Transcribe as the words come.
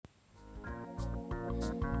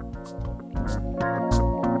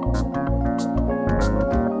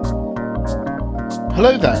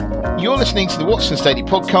Hello there. You're listening to the Watson's Daily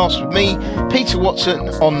Podcast with me, Peter Watson,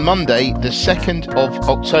 on Monday, the 2nd of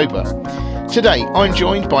October. Today, I'm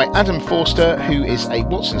joined by Adam Forster, who is a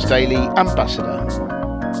Watson's Daily ambassador.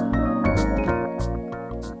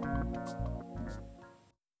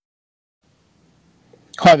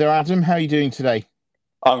 Hi there, Adam. How are you doing today?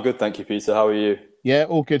 I'm good, thank you, Peter. How are you? Yeah,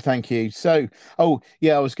 all good, thank you. So, I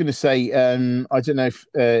was going to say, I don't know if,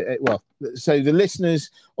 so the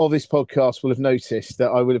listeners of this podcast will have noticed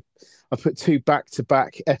that I put two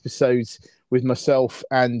back-to-back episodes with myself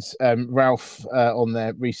and Ralph on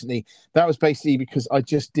there recently. That was basically because I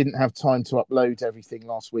just didn't have time to upload everything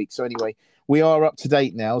last week. So anyway, we are up to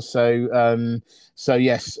date now. So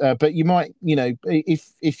yes, but you might,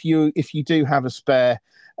 if you do have a spare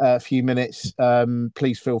few minutes,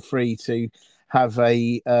 please feel free to have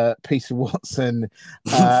a Peter Watson,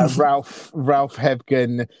 Ralph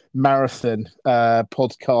Hebgen marathon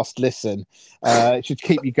podcast listen. It should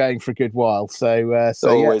keep you going for a good while. So it's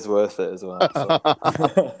always worth it as well.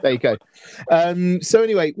 So. There you go. So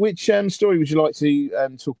anyway, which story would you like to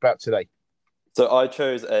talk about today? So I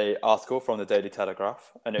chose an article from the Daily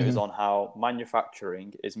Telegraph, and it was on how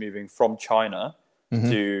manufacturing is moving from China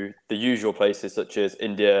to the usual places such as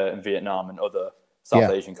India and Vietnam and other South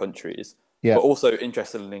Asian countries. Yeah. But also,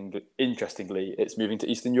 interestingly, it's moving to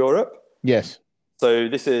Eastern Europe. Yes. So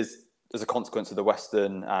this is as a consequence of the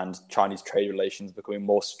Western and Chinese trade relations becoming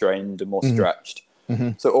more strained and more stretched.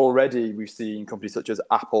 So already we've seen companies such as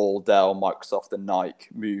Apple, Dell, Microsoft and Nike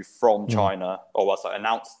move from China,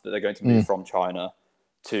 announced that they're going to move from China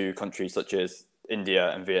to countries such as India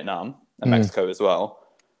and Vietnam and Mexico as well.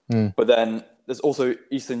 But then there's also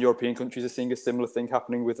Eastern European countries are seeing a similar thing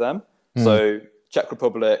happening with them. So Czech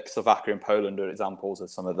Republic, Slovakia and Poland are examples of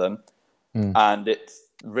some of them. And it's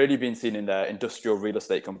really been seen in their industrial real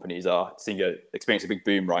estate companies are experiencing a big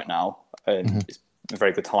boom right now. And it's a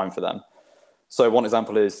very good time for them. So one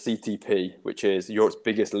example is CTP, which is Europe's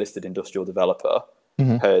biggest listed industrial developer,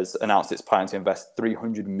 has announced its plan to invest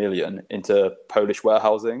 300 million into Polish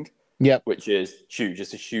warehousing, which is huge.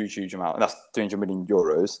 It's a huge amount. And that's 300 million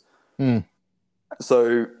euros.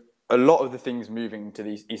 So a lot of the things moving to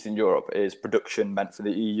Eastern Europe is production meant for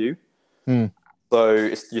the EU. So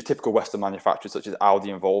it's your typical Western manufacturers such as Audi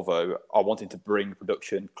and Volvo are wanting to bring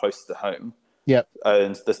production closer to home.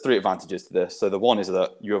 And there's three advantages to this. So the one is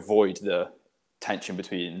that you avoid the tension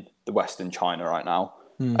between the West and China right now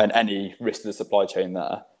and any risk to the supply chain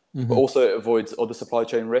there. But also it avoids other supply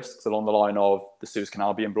chain risks along the line of the Suez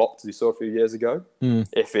Canal being blocked, as we saw a few years ago.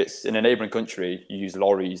 If it's in a neighbouring country, you use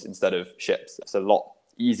lorries instead of ships. It's a lot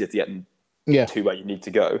easier to get to where you need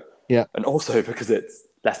to go. And also because it's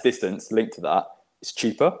less distance linked to that, it's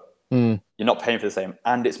cheaper. You're not paying for the same,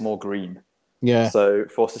 and it's more green. So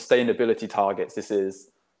for sustainability targets, this is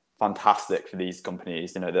fantastic for these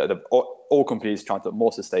companies. All companies trying to look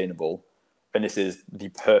more sustainable, and this is the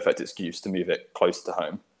perfect excuse to move it close to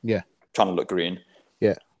home. Trying to look green.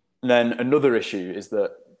 And then another issue is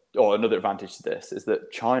that, or another advantage to this, is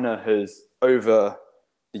that China has over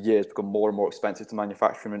the years become more and more expensive to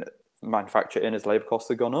manufacture in as labour costs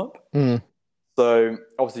have gone up. So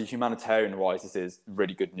obviously humanitarian-wise, this is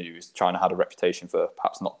really good news. China had a reputation for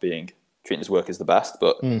perhaps not treating its workers the best,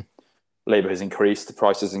 but labour has increased, the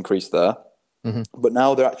price has increased there. But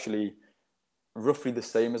now they're actually roughly the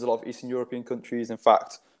same as a lot of Eastern European countries. In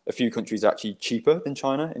fact, a few countries are actually cheaper than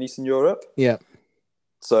China in Eastern Europe.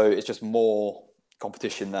 So it's just more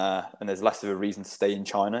competition there, and there's less of a reason to stay in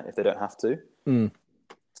China if they don't have to.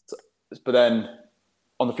 But then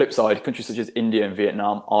on the flip side, countries such as India and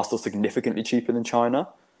Vietnam are still significantly cheaper than China.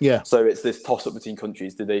 So it's this toss-up between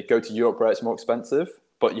countries. Do they go to Europe where it's more expensive,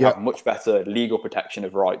 but you have much better legal protection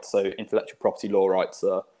of rights? So intellectual property law rights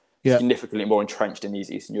are significantly more entrenched in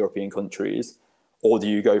these Eastern European countries. Or do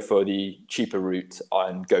you go for the cheaper route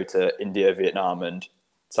and go to India, Vietnam and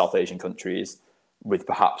South Asian countries with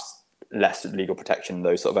perhaps less legal protection in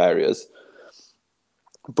those sort of areas?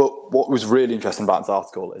 But what was really interesting about this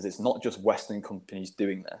article is it's not just Western companies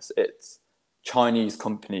doing this. It's Chinese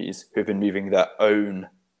companies who've been moving their own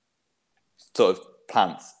sort of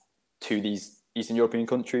plants to these Eastern European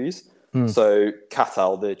countries. So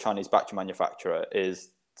Catal, the Chinese battery manufacturer, is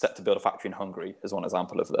set to build a factory in Hungary as one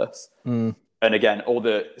example of this. And again, all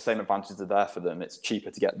the same advantages are there for them. It's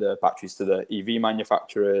cheaper to get the batteries to the EV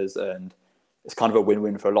manufacturers, and it's kind of a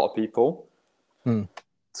win-win for a lot of people.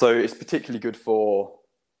 So it's particularly good for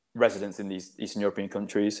residents in these Eastern European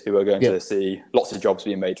countries who are going to see lots of jobs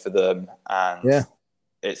being made for them, and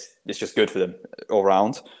it's just good for them all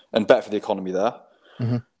round and better for the economy there.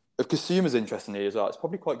 of consumers, interestingly as well, it's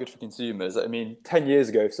probably quite good for consumers. I mean, 10 years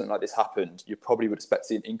ago, if something like this happened, you probably would expect to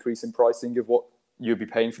see an increase in pricing of what you'd be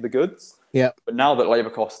paying for the goods. Yeah. But now that labour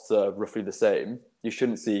costs are roughly the same, you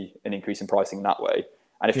shouldn't see an increase in pricing that way.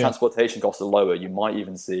 And if transportation costs are lower, you might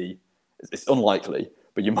even see, it's unlikely,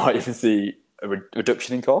 but you might even see a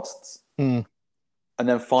reduction in costs. Mm. And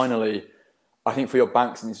then finally, I think for your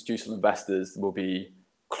banks and institutional investors, will be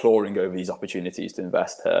clawing over these opportunities to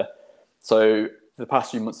invest here. So for the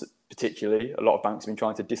past few months particularly, a lot of banks have been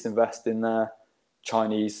trying to disinvest in their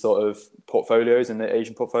Chinese sort of portfolios and their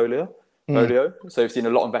Asian portfolio. So we've seen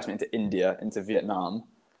a lot of investment into India, into Vietnam.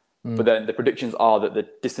 But then the predictions are that the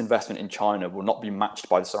disinvestment in China will not be matched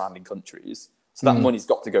by the surrounding countries. So that money's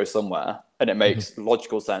got to go somewhere. And it makes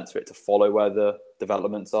logical sense for it to follow where the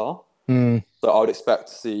developments are. So I would expect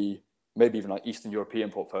to see maybe even like Eastern European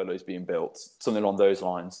portfolios being built, something along those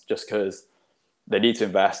lines, just because they need to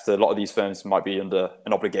invest. A lot of these firms might be under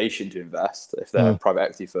an obligation to invest if they're private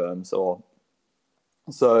equity firms.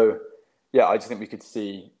 So, yeah, I just think we could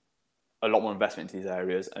see a lot more investment into these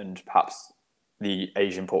areas and perhaps the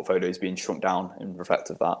Asian portfolios being shrunk down in respect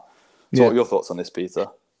of that. So what are your thoughts on this, Peter?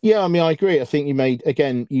 Yeah, I mean, I agree. I think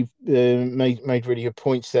you've made made really good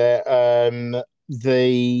points there.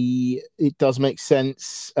 It does make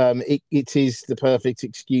sense. It is the perfect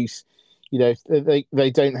excuse. You know,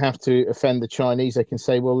 they don't have to offend the Chinese. They can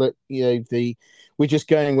say, well, look, you know, we're just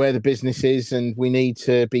going where the business is, and we need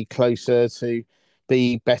to be closer to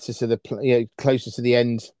be better to the closer to the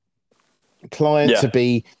end client, to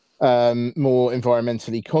be more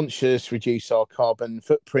environmentally conscious, reduce our carbon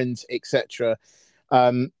footprint, etc.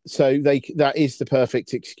 So that is the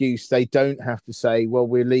perfect excuse. They don't have to say, well,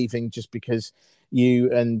 we're leaving just because you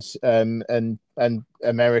and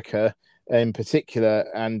America in particular,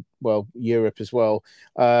 and well, Europe as well,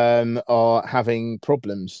 are having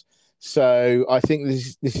problems. So I think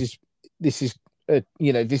this is a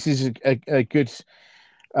good.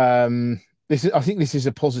 I think this is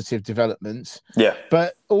a positive development. Yeah.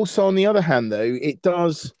 But also on the other hand, though, it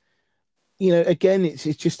does. You know, again, it's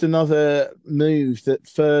just another move that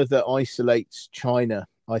further isolates China,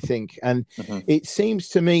 I think. And it seems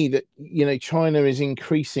to me that, you know, China is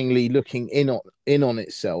increasingly looking in on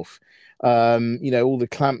itself. You know, all the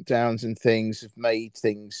clampdowns and things have made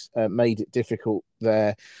it difficult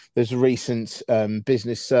there. There's recent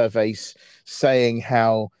business surveys saying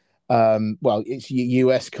how, it's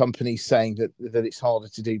US companies saying that it's harder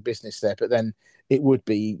to do business there, but then it would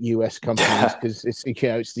be US companies because it's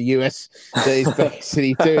the US that is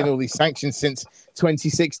basically doing all these sanctions since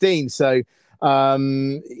 2016. So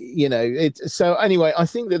so anyway, I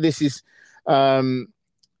think that this is I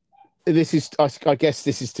guess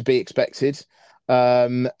this is to be expected,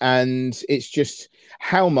 and it's just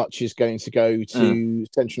how much is going to go to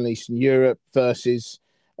Central and Eastern Europe versus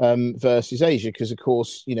Asia, because of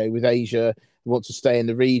course, you know, with Asia, they want to stay in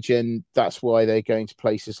the region. That's why they're going to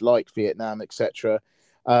places like Vietnam, etc.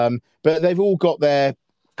 But they've all got their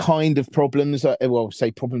kind of problems,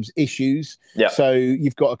 issues. Yeah. So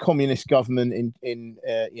you've got a communist government in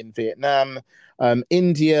Vietnam.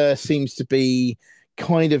 India seems to be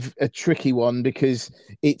kind of a tricky one because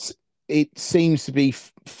it seems to be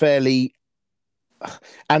fairly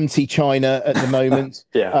anti-China at the moment.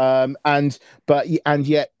 And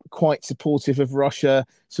yet quite supportive of Russia.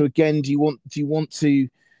 So again, do you want to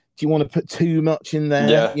put too much in there?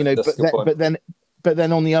 Yeah, you know, but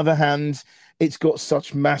then on the other hand, it's got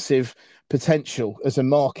such massive potential as a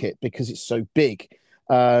market because it's so big.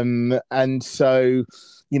 And so,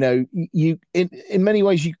 you know, you in many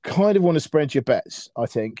ways you kind of want to spread your bets, I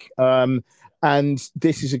think. And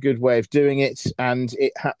this is a good way of doing it, and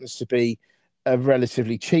it happens to be a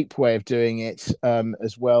relatively cheap way of doing it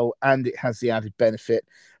as well, and it has the added benefit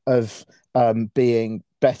of being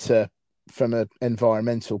better from an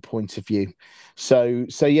environmental point of view. So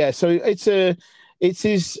I think this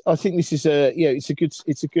is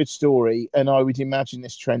it's a good story, and I would imagine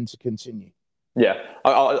this trend to continue. Yeah,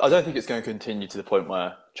 I don't think it's going to continue to the point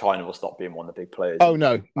where China will stop being one of the big players. Oh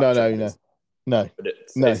no. But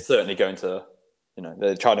it's certainly going to, you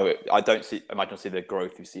know, China. I don't imagine see the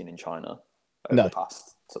growth we've seen in China over the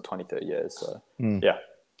past 20, 30 years. So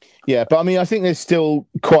yeah, but I mean, I think there's still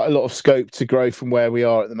quite a lot of scope to grow from where we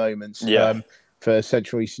are at the moment. For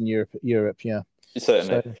Central Eastern Europe. Yeah,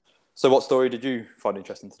 certainly. So what story did you find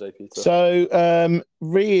interesting today, Peter? So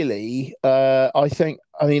really, I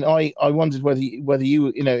wondered whether you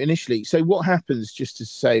initially. So what happens? Just to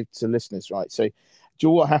say to listeners, right? So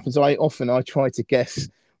what happens? I try to guess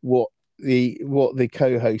what what the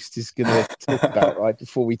co-host is going to talk about right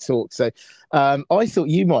before we talk. So I thought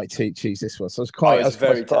you might choose this one. So I was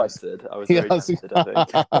very surprised. tempted. I was very tempted, I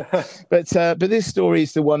think. but this story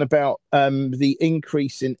is the one about the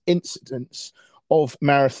increase in incidents of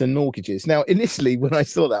marathon mortgages. Now, initially, when I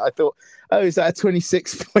saw that, I thought, oh, is that a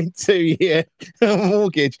 26.2 year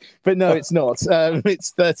mortgage? But no, it's not.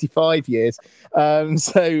 It's 35 years. Yeah,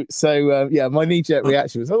 my knee-jerk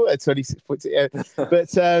reaction was, oh, 26.2. Yeah.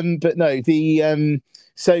 But no,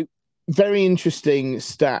 so very interesting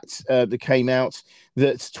stat that came out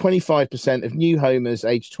that 25% of new homers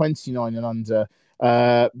aged 29 and under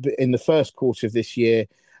in the first quarter of this year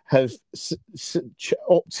have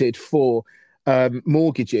opted for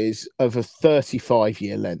mortgages of a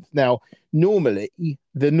 35-year length. Now, normally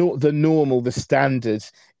the standard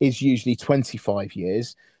is usually 25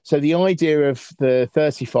 years. So the idea of the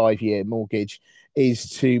 35-year mortgage is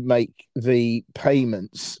to make the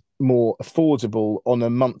payments more affordable on a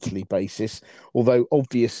monthly basis, although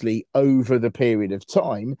obviously over the period of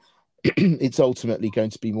time it's ultimately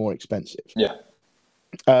going to be more expensive. Yeah.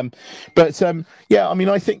 Yeah, I mean,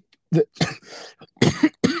 I think that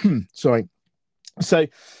sorry. So,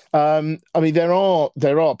 I mean, there are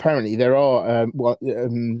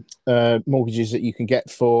mortgages that you can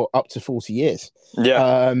get for up to 40 years.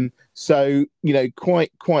 Yeah. So,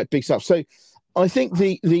 quite big stuff. So, I think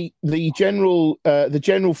the general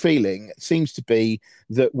feeling seems to be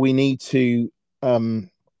that we need to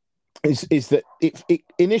is that it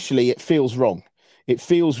initially it feels wrong. It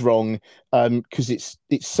feels wrong because it's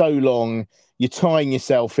so long. You're tying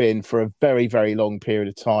yourself in for a very, very long period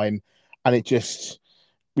of time. And it just,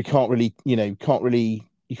 you can't really do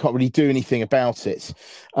anything about it.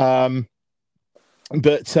 But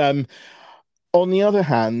on the other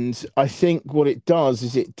hand, I think what it does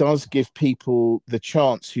is it does give people the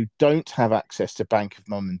chance who don't have access to Bank of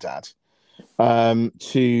Mum and Dad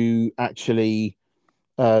to actually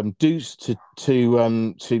to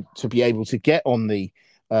be able to get on the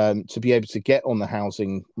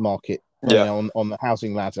housing market, on the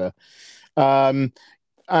housing ladder.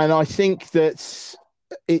 And I think that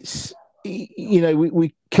it's,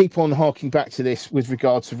 we keep on harking back to this with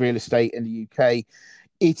regard to real estate in the UK.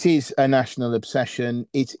 It is a national obsession.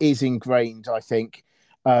 It is ingrained, I think,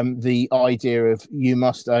 the idea of you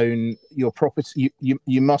must own your property.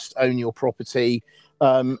 You must own your property.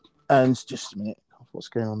 And just a minute, what's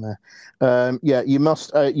going on there? You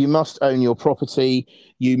must own your property.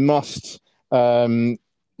 You must. Why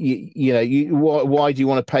do you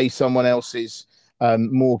want to pay someone else's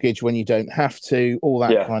mortgage when you don't have to? All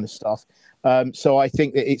that kind of stuff. So I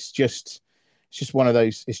think that it's just one of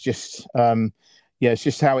those. It's just it's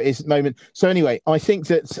just how it is at the moment. So anyway, I think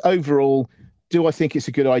that overall, do I think it's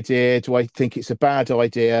a good idea? Do I think it's a bad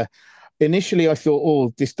idea? Initially, I thought,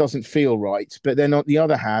 oh, this doesn't feel right. But then on the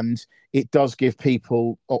other hand, it does give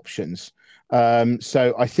people options.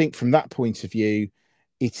 So I think from that point of view,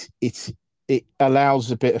 it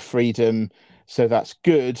allows a bit of freedom. So that's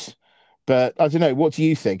good. But I don't know. What do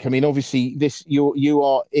you think? I mean, obviously, you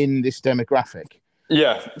are in this demographic.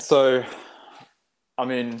 Yeah. So, I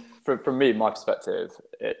mean, from me, my perspective,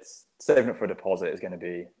 it's saving up for a deposit is going to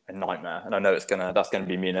be a nightmare, and I know that's going to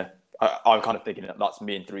be me. I'm kind of thinking that's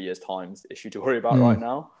me in 3 years' time's issue to worry about right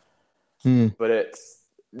now. But it's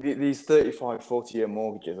these 35, 40-year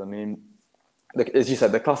mortgages. I mean, as you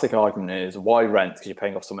said, the classic argument is why rent because you're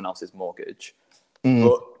paying off someone else's mortgage.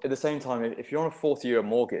 But at the same time, if you're on a 40-year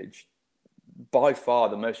mortgage, by far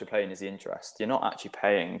the most you're paying is the interest. You're not actually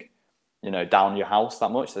paying, down your house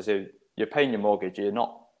that much. So you're paying your mortgage. You're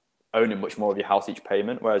not owning much more of your house each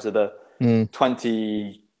payment. Whereas with a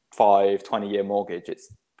 20-year mortgage,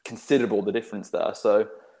 it's considerable the difference there. So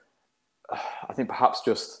I think perhaps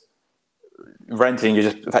just renting,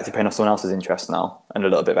 you're just effectively paying off someone else's interest now and a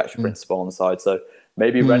little bit of extra principal on the side. So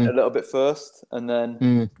maybe rent a little bit first and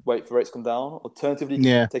then wait for rates to come down. Alternatively,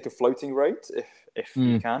 take a floating rate if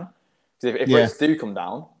you can. Because if rates do come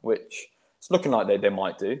down, which it's looking like they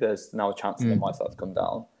might do, there's now a chance that they might start to come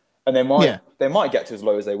down. And they might get to as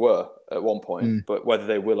low as they were at one point, but whether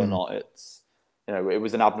they will or not, it's, it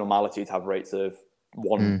was an abnormality to have rates of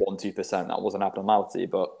 2%. That was an abnormality,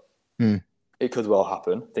 but it could well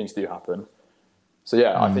happen. Things do happen. So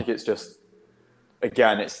I think it's just,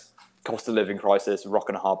 again, it's cost of living crisis, rock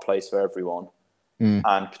and a hard place for everyone.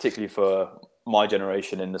 And particularly for my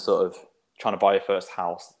generation in the sort of trying to buy your first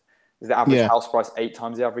house. Is the average house price 8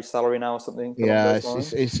 times the average salary now or something? Yeah,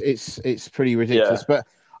 it's pretty ridiculous. But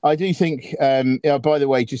I do think, by the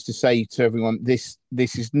way, just to say to everyone, this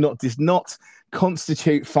does not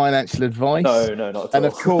constitute financial advice. No, not at all.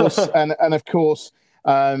 And of course,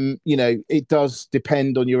 It does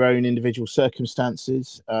depend on your own individual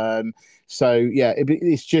circumstances. So yeah,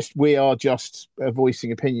 it's just, we are just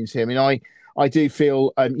voicing opinions here. I mean, I do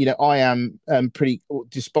feel, I am pretty,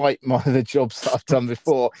 despite the jobs that I've done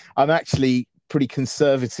before, I'm actually pretty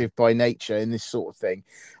conservative by nature in this sort of thing.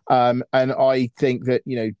 And I think that,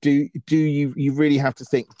 do you really have to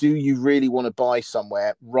think, do you really want to buy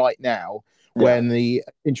somewhere right now when the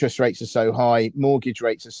interest rates are so high, mortgage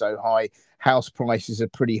rates are so high, house prices are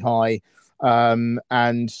pretty high, and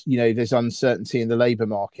there's uncertainty in the labor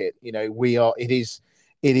market. It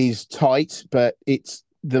is tight, but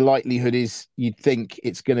the likelihood is you'd think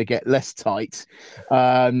it's going to get less tight,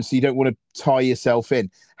 so you don't want to tie yourself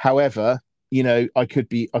in. However, I could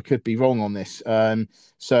be wrong on this. But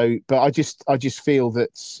I just feel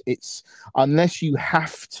that it's, unless you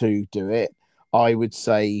have to do it, I would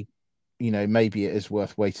say, maybe it is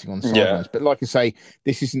worth waiting on the sidelines. But like I say,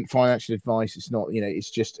 this isn't financial advice. It's not,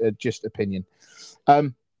 it's just opinion.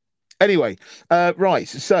 Anyway, right.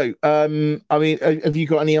 So, I mean, have you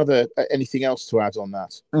got anything else to add on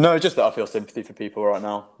that? No, just that I feel sympathy for people right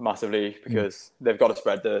now, massively, because they've got to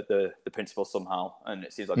spread the principle somehow. And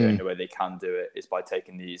it seems like the only way they can do it is by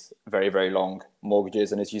taking these very, very long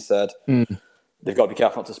mortgages. And as you said, they've got to be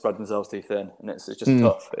careful not to spread themselves too thin. And it's just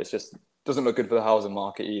tough. It's just doesn't look good for the housing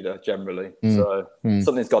market either, generally. So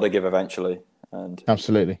something's got to give eventually. And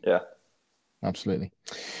absolutely. Yeah. Absolutely.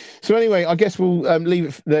 So anyway, I guess we'll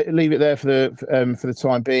leave it there for the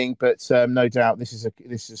time being. But no doubt this is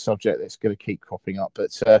a subject that's going to keep cropping up.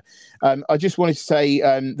 But I just wanted to say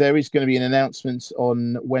there is going to be an announcement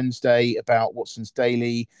on Wednesday about Watson's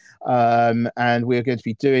Daily, and we're going to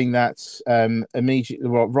be doing that immediately,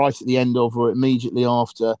 right at the end of or immediately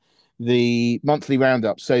after the monthly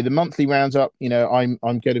roundup. So the monthly roundup, I'm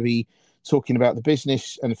going to be talking about the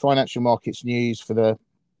business and the financial markets news for the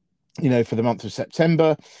month of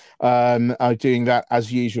September. I'm doing that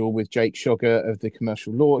as usual with Jake Shogger of the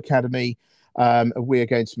Commercial Law Academy. We're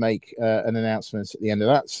going to make an announcement at the end of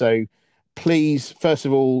that. So please, first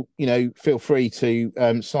of all, feel free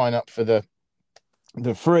to sign up for the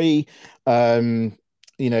free, webinar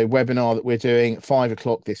that we're doing at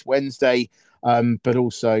 5:00 this Wednesday. But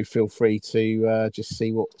also feel free to just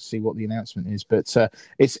see what the announcement is. But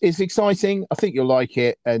it's exciting. I think you'll like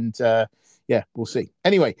it, and yeah, we'll see.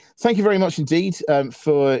 Anyway, thank you very much indeed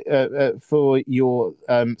for your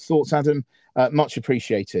thoughts, Adam. Much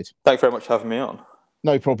appreciated. Thanks very much for having me on.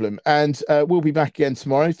 No problem. And we'll be back again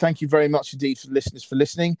tomorrow. Thank you very much indeed for listeners for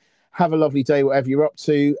listening. Have a lovely day, whatever you're up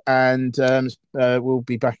to, and we'll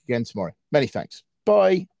be back again tomorrow. Many thanks.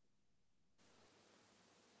 Bye.